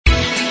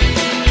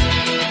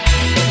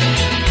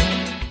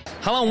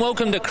Hello and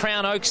welcome to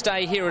Crown Oaks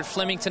Day here at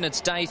Flemington. It's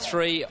day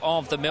 3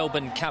 of the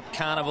Melbourne Cup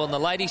Carnival, and the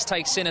ladies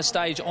take centre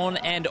stage on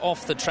and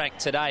off the track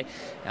today.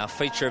 Our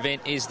feature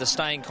event is the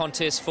staying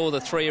contest for the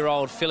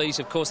 3-year-old fillies.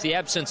 Of course, the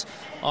absence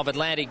of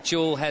Atlantic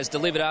Jewel has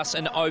delivered us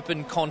an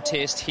open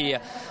contest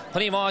here.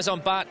 Plenty of eyes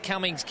on Bart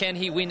Cummings. Can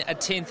he win a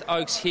 10th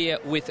Oaks here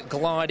with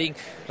gliding?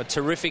 A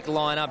terrific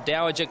lineup.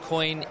 Dowager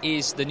Queen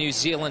is the New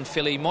Zealand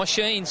filly.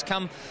 Moshine's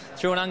come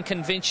through an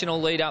unconventional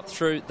lead up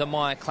through the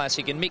Maya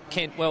Classic. And Mick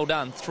Kent, well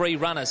done. 3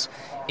 runners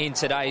in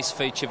today's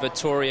feature.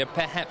 Victoria,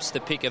 perhaps the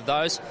pick of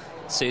those.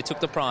 See who took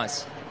the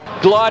prize.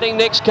 Gliding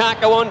next,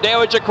 can't go on,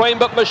 Dowager Queen,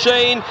 but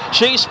Machine,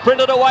 she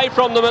sprinted away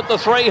from them at the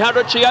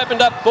 300. She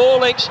opened up 4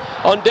 lengths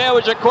on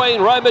Dowager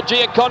Queen, Roma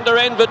Giaconda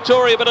and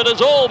Victoria, but it is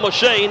all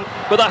Machine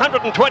with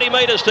 120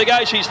 metres to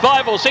go. She's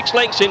 5 or 6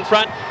 lengths in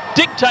front,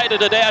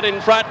 dictated it out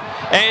in front,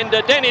 and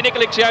Danny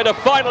Nicolic's going to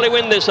finally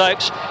win this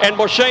Oaks, and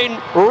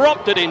Machine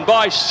romped it in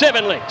by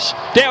 7 lengths.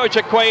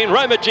 Dowager Queen,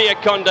 Roma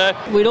Giaconda.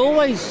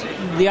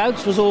 The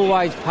Oaks was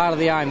always part of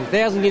the aim.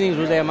 1,000 guineas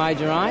was our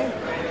major aim.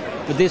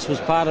 But this was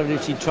part of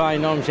it. She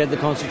trained on, she had the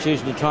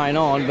constitution to train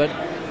on, but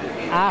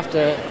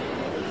after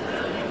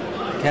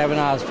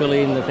Kavanagh's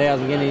filly in the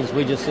 1,000 guineas,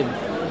 we just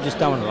said, just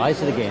don't want to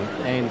race it again.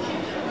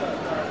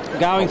 And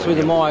going through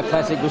the Maya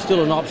Classic was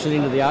still an option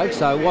into the Oaks,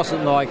 so it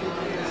wasn't like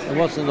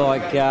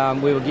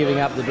we were giving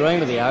up the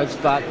dream of the Oaks,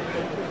 but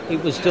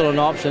it was still an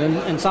option.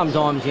 And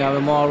sometimes, you know, a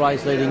mile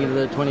race leading into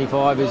the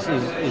 25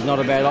 is not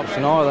a bad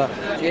option either.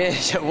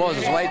 Yes, it was.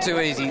 It was way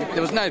too easy.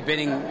 There was no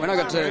betting when I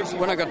got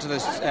to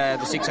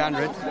the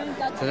 600.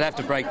 So they'd have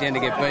to break down to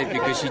get beat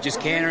because she just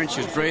cantering.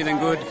 She was breathing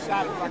good.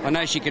 I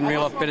know she can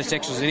reel off better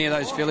sections than any of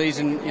those fillies,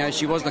 and you know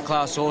she was the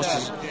class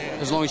horse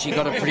as long as she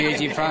got it pretty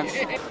easy in front.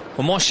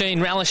 Well,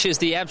 Moshin relishes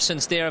the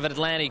absence there of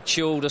Atlantic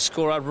Jewel to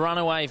score a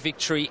runaway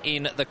victory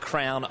in the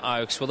Crown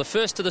Oaks. Well, the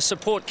first of the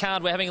support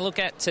card we're having a look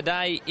at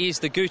today is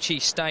the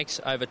Gucci Stakes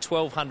over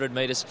 1,200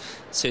 metres.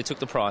 So who took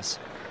the price?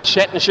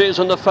 Satin Shoes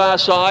on the far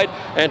side,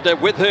 and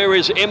with her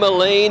is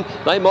Emmeline.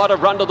 They might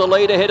have run to the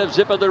lead ahead of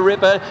Zipper the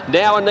Ripper.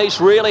 Now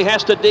Anise really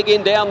has to dig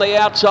in down the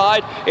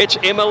outside. It's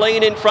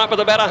Emmeline in front with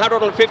about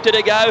 150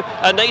 to go.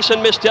 Anise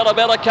and Miss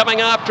Delabella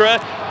coming after her.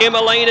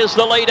 Emmeline is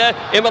the leader.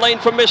 Emmeline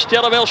from Miss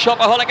Delabella,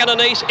 Shopaholic and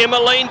Anise.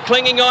 Emmeline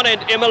clinging on,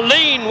 and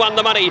Emmeline won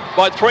the money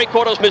by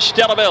 3/4 Miss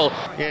Delabella.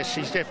 Yes,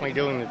 she's definitely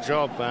doing the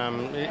job.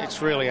 It's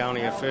really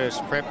only her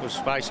first prep with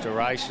space to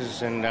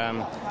races,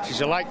 and she's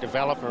a late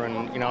developer,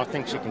 and you know I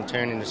think she can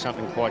turn into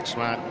something quite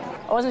smart.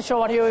 I wasn't sure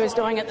what he was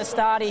doing at the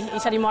start. He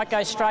said he might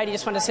go straight. He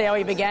just wanted to see how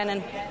he began,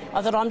 and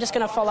I thought I'm just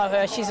going to follow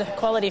her. She's a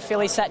quality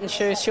filly, Satin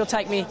Shoes. She'll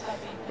take me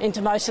into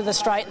most of the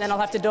straight, and then I'll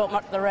have to do it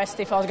the rest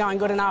if I was going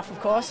good enough,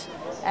 of course.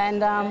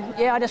 And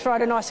yeah, I just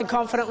rode her nice and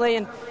confidently,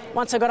 and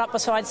once I got up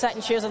beside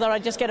Satin Shoes, I thought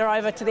I'd just get her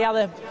over to the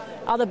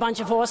other bunch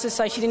of horses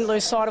so she didn't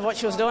lose sight of what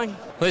she was doing.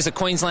 Well, there's the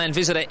Queensland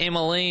visitor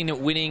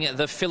Emmeline winning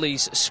the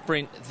fillies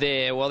sprint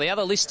there. Well, the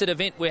other listed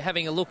event we're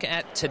having a look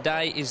at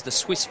today is the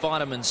Swiss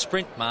Vitamin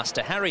Sprint.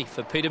 Master Harry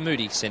for Peter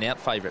Moody sent out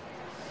favourite.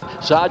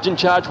 Sergeant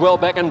Charge well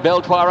back, and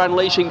Beltoire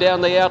unleashing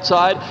down the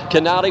outside.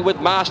 Canali with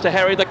Master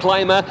Harry the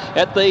claimer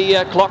at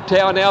the clock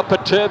tower now.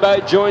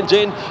 Perturbo joins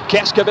in.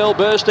 Cascabel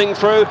bursting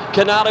through.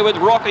 Canali with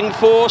Rocking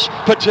Force.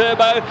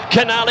 Perturbo.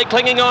 Canali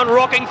clinging on.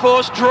 Rocking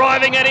Force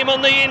driving at him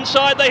on the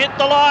inside. They hit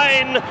the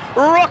line.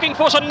 Rocking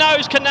Force and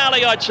nose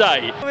Canali, I'd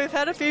say. We've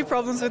had a few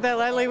problems with that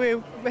lately.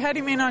 We had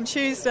him in on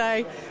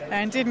Tuesday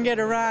and didn't get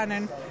a run,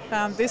 and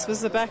this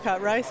was the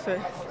backup race, but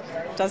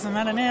doesn't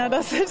matter now,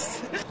 does it?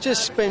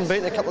 Just been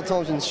beaten a couple of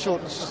times in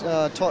short,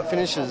 tight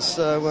finishes,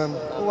 so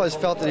always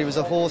felt that he was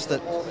a horse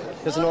that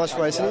there's a nice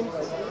race in him.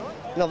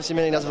 And obviously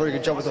Manning does a very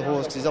good job with the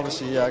horse because he's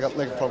obviously got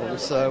leg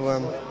problems,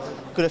 so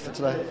good effort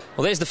today.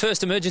 Well, there's the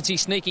first emergency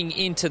sneaking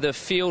into the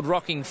field,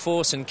 Rocking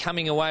Force, and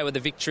coming away with a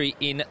victory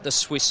in the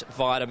Swiss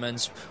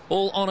Vitamins.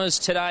 All honours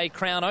today,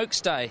 Crown Oaks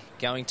Day,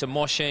 going to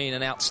Moshin.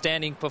 An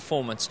outstanding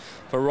performance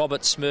for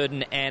Robert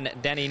Smurden and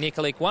Danny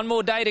Nicolic. One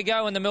more day to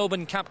go in the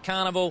Melbourne Cup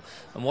Carnival,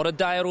 and what a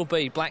day it'll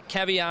be. Black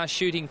Caviar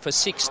shooting for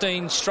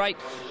 16 straight.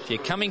 If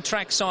you're coming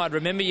trackside,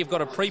 remember you've got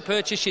to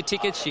pre-purchase your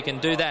tickets. You can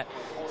do that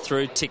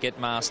through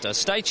Ticketmaster.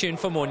 Stay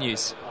tuned for more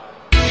news.